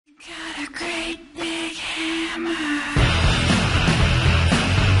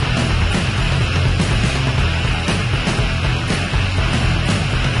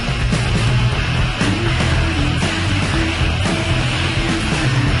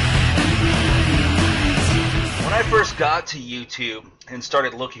first got to YouTube and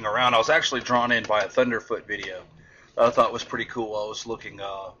started looking around, I was actually drawn in by a Thunderfoot video that I thought was pretty cool. I was looking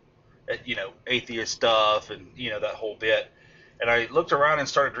at, atheist stuff and, that whole bit. And I looked around and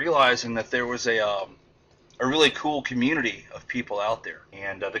started realizing that there was a really cool community of people out there.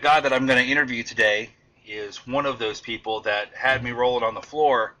 And the guy that I'm going to interview today is one of those people that had me rolling on the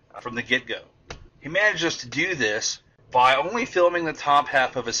floor from the get-go. He manages to do this by only filming the top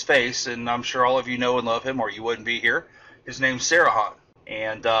half of his face, and I'm sure all of you know and love him or you wouldn't be here. His name's Sarahon.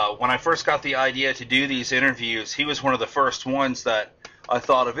 And when I first got the idea to do these interviews, he was one of the first ones that I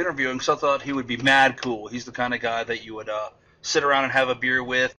thought of interviewing, so I thought he would be mad cool. He's the kind of guy that you would sit around and have a beer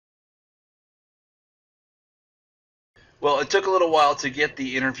with. Well, it took a little while to get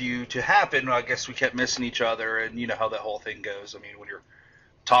the interview to happen. I guess we kept missing each other, and you know how that whole thing goes. I mean, when you're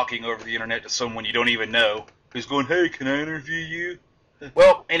talking over the internet to someone you don't even know, who's going, hey, can I interview you?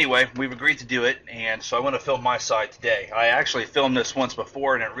 Well, anyway, we've agreed to do it, and so I want to film my side today. I actually filmed this once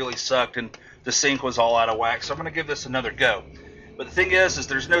before, and it really sucked, and the sync was all out of whack, so I'm going to give this another go. But the thing is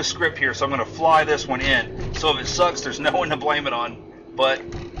there's no script here, so I'm going to fly this one in. So if it sucks, there's no one to blame it on but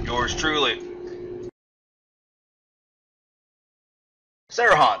yours truly.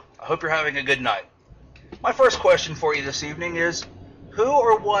 Sarahon, I hope you're having a good night. My first question for you this evening is, who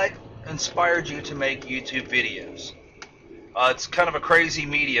or what inspired you to make YouTube videos? It's kind of a crazy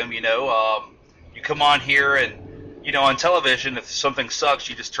medium, you come on here and, on television, if something sucks,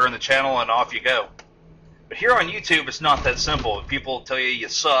 you just turn the channel and off you go. But here on YouTube, it's not that simple. People tell you you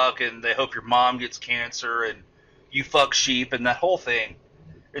suck, and they hope your mom gets cancer, and you fuck sheep, and that whole thing.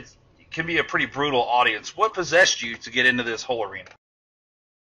 It can be a pretty brutal audience. What possessed you to get into this whole arena?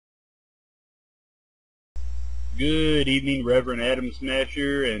 Good evening, Reverend Adam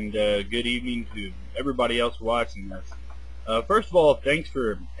Smasher, and good evening to everybody else watching this. First of all, thanks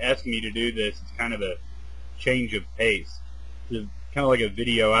for asking me to do this. It's kind of a change of pace. It's kind of like a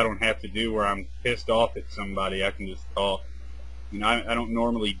video I don't have to do where I'm pissed off at somebody. I can just talk. I don't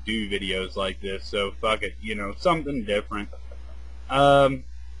normally do videos like this, so fuck it. Something different. Let's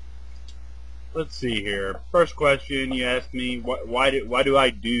see here. First question you asked me, why do I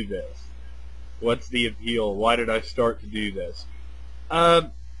do this? What's the appeal? Why did I start to do this?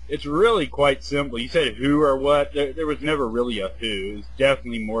 It's really quite simple. You said who or what. There was never really a who. It was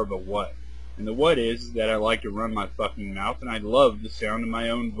definitely more of a what. And the what is that I like to run my fucking mouth, and I love the sound of my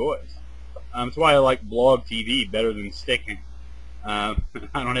own voice. That's why I like blog TV better than sticking. I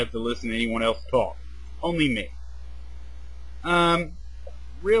don't have to listen to anyone else talk. Only me.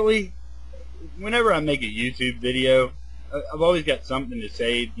 Really, whenever I make a YouTube video, I've always got something to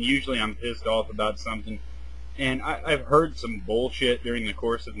say. Usually I'm pissed off about something. And I've heard some bullshit during the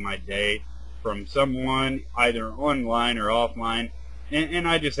course of my day from someone, either online or offline, and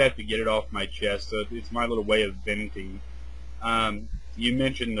I just have to get it off my chest, so it's my little way of venting. You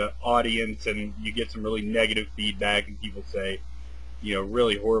mentioned the audience, and you get some really negative feedback, and people say,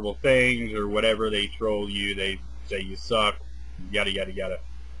 really horrible things, or whatever. They troll you, they say you suck, yada, yada, yada.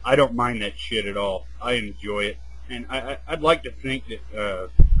 I don't mind that shit at all. I enjoy it. And I'd like to think that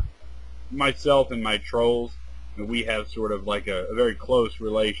myself and my trolls, we have sort of like a very close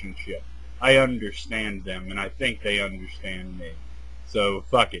relationship. I understand them, and I think they understand me. So,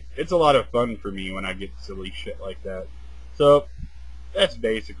 fuck it. It's a lot of fun for me when I get silly shit like that. So, that's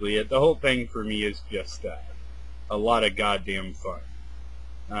basically it. The whole thing for me is just a lot of goddamn fun.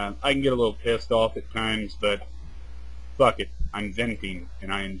 I can get a little pissed off at times, but fuck it. I'm venting,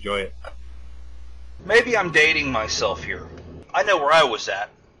 and I enjoy it. Maybe I'm dating myself here. I know where I was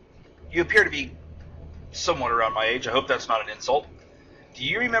at. You appear to be somewhat around my age. I hope that's not an insult. Do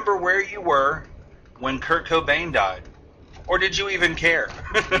you remember where you were when Kurt Cobain died? Or did you even care?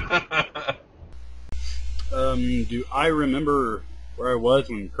 Do I remember where I was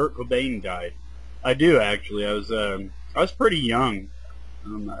when Kurt Cobain died? I do, actually. I was pretty young.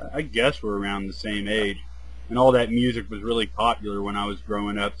 I guess we're around the same age. And all that music was really popular when I was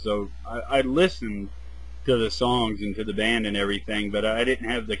growing up, so I listened to the songs and to the band and everything, but I didn't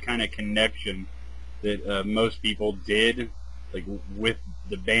have the kind of connection that most people did, like with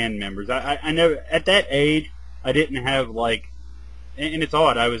the band members. I never, at that age, I didn't have like, and it's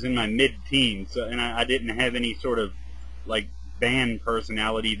odd, I was in my mid-teens, so, and I didn't have any sort of like band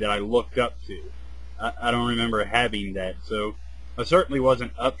personality that I looked up to. I don't remember having that, so I certainly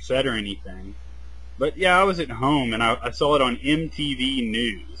wasn't upset or anything. But yeah, I was at home, and I saw it on MTV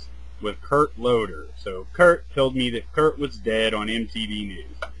News with Kurt Loder. So Kurt told me that Kurt was dead on MTV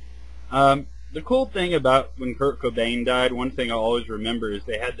News. The cool thing about when Kurt Cobain died, one thing I always remember is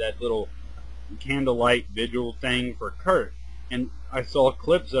they had that little candlelight vigil thing for Kurt. And I saw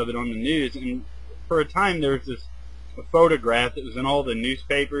clips of it on the news, and for a time there was this a photograph that was in all the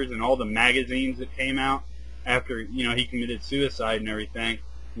newspapers and all the magazines that came out after, you know, he committed suicide and everything,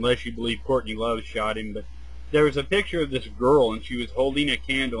 unless you believe Courtney Love shot him. But there was a picture of this girl, and she was holding a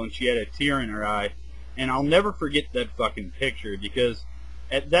candle, and she had a tear in her eye. And I'll never forget that fucking picture, because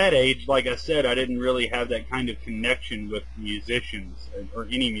at that age, like I said, I didn't really have that kind of connection with musicians, or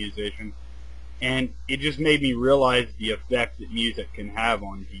any musician. And it just made me realize the effect that music can have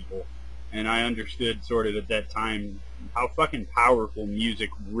on people. And I understood sort of at that time how fucking powerful music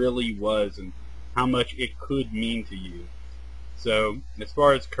really was and how much it could mean to you. So, as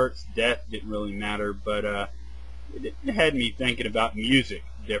far as Kurt's death, didn't really matter, but it had me thinking about music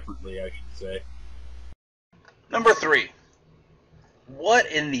differently, I should say. Number 3. What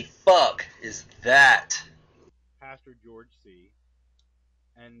in the fuck is that? Pastor George C.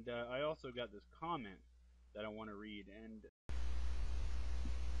 And I also got this comment that I want to read. And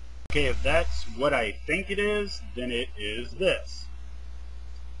okay, if that's what I think it is, then it is this.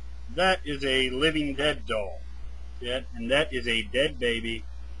 That is a living dead doll. Yeah, and that is a dead baby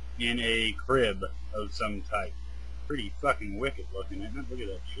in a crib of some type. Pretty fucking wicked looking, isn't it? Look at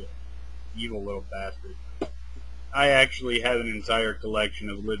that shit. Evil little bastard. I actually have an entire collection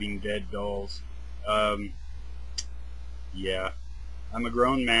of living dead dolls. Yeah. I'm a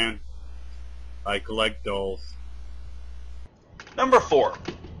grown man. I collect dolls. Number 4.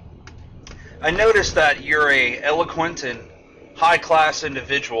 I noticed that you're a eloquent and high-class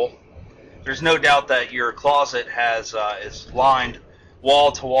individual. There's no doubt that your closet is lined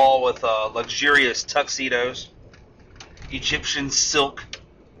wall to wall with luxurious tuxedos, Egyptian silk,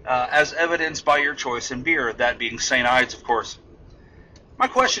 as evidenced by your choice in beer, that being St. Ides, of course. My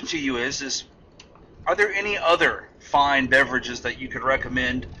question to you is are there any other fine beverages that you could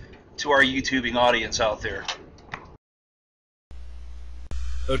recommend to our YouTubing audience out there?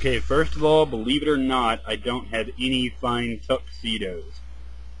 Okay, first of all, believe it or not, I don't have any fine tuxedos.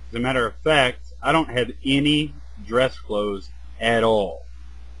 As a matter of fact, I don't have any dress clothes at all.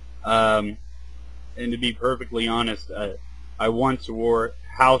 And to be perfectly honest, I once wore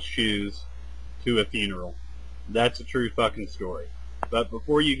house shoes to a funeral. That's a true fucking story. But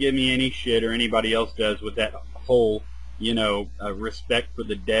before you give me any shit, or anybody else does, with that whole, you know, respect for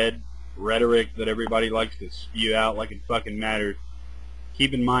the dead rhetoric that everybody likes to spew out like it fucking matters,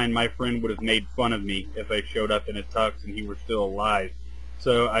 keep in mind my friend would have made fun of me if I showed up in a tux and he were still alive.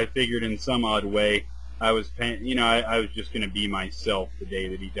 So I figured in some odd way I was just going to be myself the day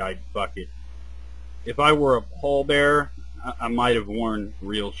that he died. Fuck it. If I were a pallbearer, I might have worn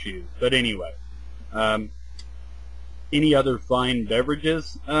real shoes. But anyway, any other fine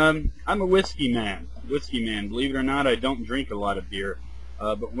beverages? I'm a whiskey man. Believe it or not, I don't drink a lot of beer.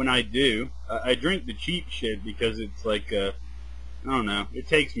 But when I do, I drink the cheap shit because it's like, I don't know, it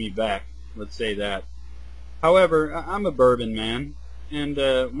takes me back. Let's say that. However, I'm a bourbon man. And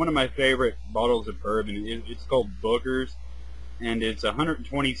one of my favorite bottles of bourbon, it's called Booker's. And it's a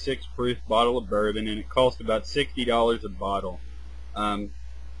 126 proof bottle of bourbon, and it costs about $60 a bottle.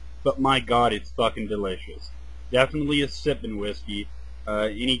 But my God, it's fucking delicious. Definitely a sipping whiskey.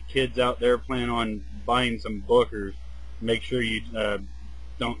 Any kids out there plan on buying some Booker's, make sure you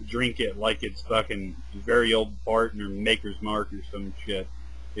don't drink it like it's fucking very old Barton or Maker's Mark or some shit.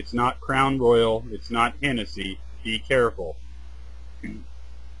 It's not Crown Royal. It's not Hennessy. Be careful.